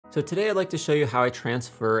So today I'd like to show you how I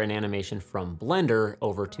transfer an animation from Blender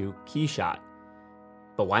over to KeyShot.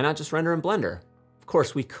 But why not just render in Blender? Of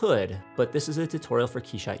course we could, but this is a tutorial for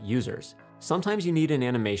KeyShot users. Sometimes you need an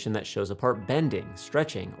animation that shows a part bending,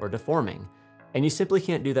 stretching, or deforming, and you simply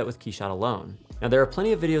can't do that with KeyShot alone. Now there are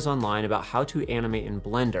plenty of videos online about how to animate in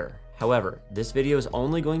Blender. However, this video is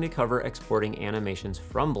only going to cover exporting animations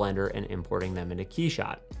from Blender and importing them into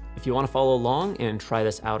KeyShot. If you want to follow along and try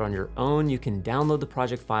this out on your own, you can download the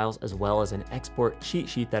project files as well as an export cheat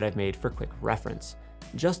sheet that I've made for quick reference.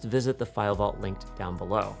 Just visit the file vault linked down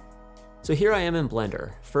below. So here I am in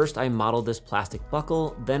Blender. First I modeled this plastic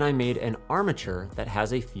buckle, then I made an armature that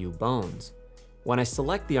has a few bones. When I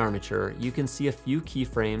select the armature, you can see a few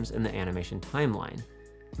keyframes in the animation timeline.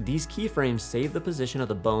 These keyframes save the position of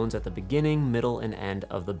the bones at the beginning, middle, and end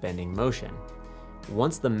of the bending motion.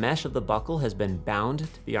 Once the mesh of the buckle has been bound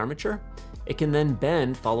to the armature, it can then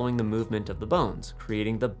bend following the movement of the bones,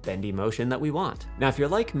 creating the bendy motion that we want. Now, if you're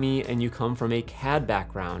like me and you come from a CAD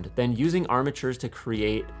background, then using armatures to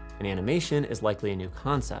create an animation is likely a new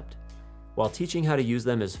concept. While teaching how to use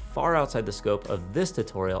them is far outside the scope of this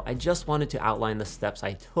tutorial, I just wanted to outline the steps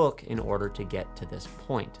I took in order to get to this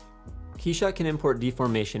point. KeyShot can import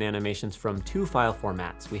deformation animations from two file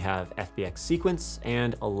formats. We have FBX sequence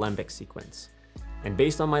and Alembic sequence. And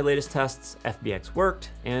based on my latest tests, FBX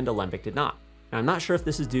worked and Alembic did not. Now, I'm not sure if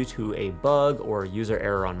this is due to a bug or user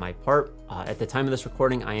error on my part. At the time of this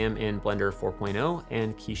recording, I am in Blender 4.0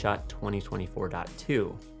 and KeyShot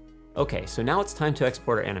 2024.2. Okay, so now it's time to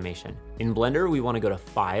export our animation. In Blender, we want to go to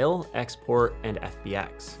File, Export, and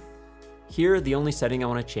FBX. Here, the only setting I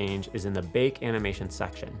want to change is in the Bake Animation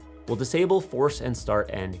section. We'll disable Force and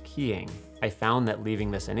Start End keying. I found that leaving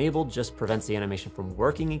this enabled just prevents the animation from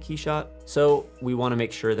working in KeyShot, so we want to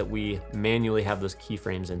make sure that we manually have those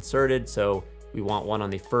keyframes inserted, so we want one on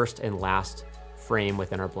the first and last frame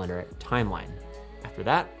within our Blender timeline. After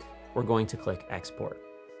that, we're going to click Export.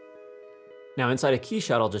 Now inside of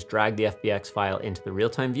KeyShot, I'll just drag the FBX file into the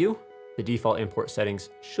real-time view. The default import settings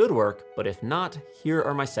should work, but if not, here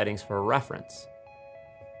are my settings for reference.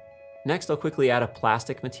 Next, I'll quickly add a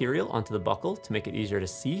plastic material onto the buckle to make it easier to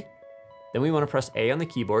see. Then we want to press A on the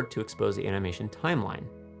keyboard to expose the animation timeline.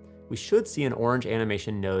 We should see an orange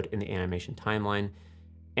animation node in the animation timeline,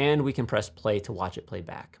 and we can press play to watch it play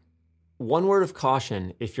back. One word of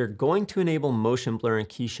caution, if you're going to enable motion blur in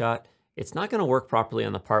KeyShot, it's not going to work properly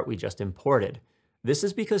on the part we just imported. This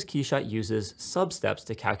is because KeyShot uses substeps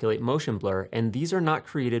to calculate motion blur, and these are not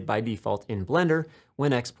created by default in Blender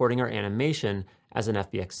when exporting our animation as an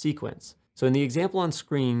FBX sequence. So in the example on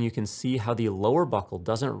screen, you can see how the lower buckle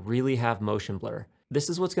doesn't really have motion blur. This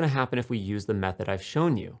is what's going to happen if we use the method I've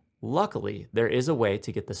shown you. Luckily, there is a way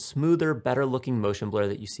to get the smoother, better looking motion blur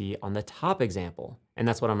that you see on the top example, and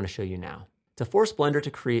that's what I'm going to show you now. To force Blender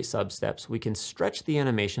to create substeps, we can stretch the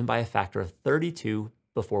animation by a factor of 32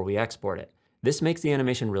 before we export it. This makes the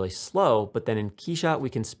animation really slow, but then in KeyShot, we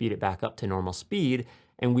can speed it back up to normal speed,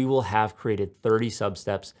 and we will have created 30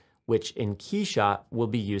 substeps, which in KeyShot will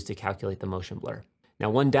be used to calculate the motion blur.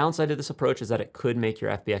 Now, one downside to this approach is that it could make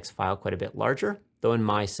your FBX file quite a bit larger, though in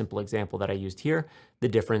my simple example that I used here, the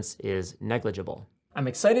difference is negligible. I'm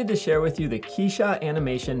excited to share with you the KeyShot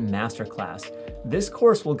Animation Masterclass. This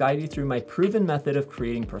course will guide you through my proven method of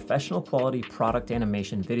creating professional quality product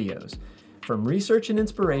animation videos. From research and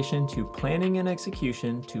inspiration to planning and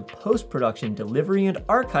execution to post-production, delivery, and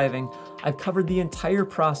archiving, I've covered the entire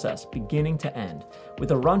process beginning to end. With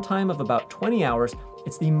a runtime of about 20 hours,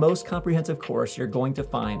 it's the most comprehensive course you're going to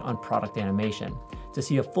find on product animation. To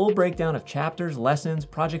see a full breakdown of chapters, lessons,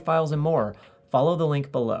 project files, and more, follow the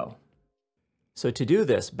link below. So to do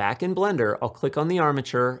this, back in Blender, I'll click on the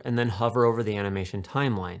armature and then hover over the animation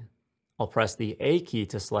timeline. I'll press the A key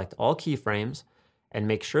to select all keyframes and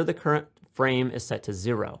make sure the current frame is set to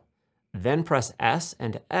 0. Then press S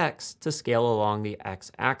and X to scale along the X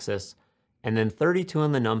axis, and then 32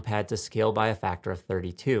 on the numpad to scale by a factor of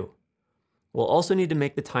 32. We'll also need to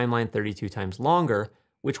make the timeline 32 times longer,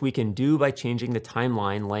 which we can do by changing the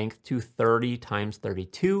timeline length to 30 times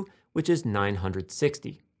 32, which is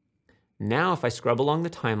 960. Now, if I scrub along the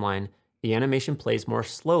timeline, the animation plays more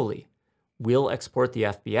slowly. We'll export the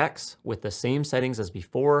FBX with the same settings as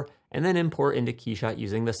before, and then import into KeyShot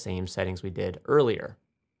using the same settings we did earlier.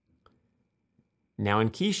 Now in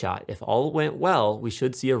KeyShot, if all went well, we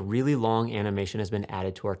should see a really long animation has been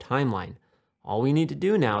added to our timeline. All we need to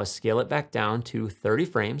do now is scale it back down to 30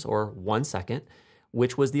 frames or 1 second,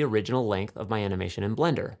 which was the original length of my animation in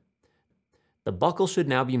Blender. The buckle should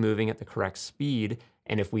now be moving at the correct speed,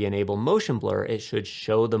 and if we enable motion blur, it should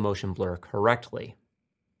show the motion blur correctly.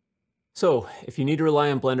 So if you need to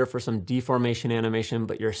rely on Blender for some deformation animation,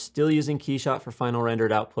 but you're still using KeyShot for final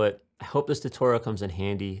rendered output, I hope this tutorial comes in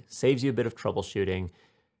handy, saves you a bit of troubleshooting.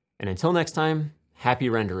 And until next time, happy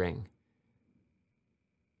rendering.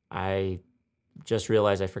 I just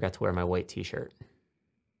realized I forgot to wear my white t-shirt.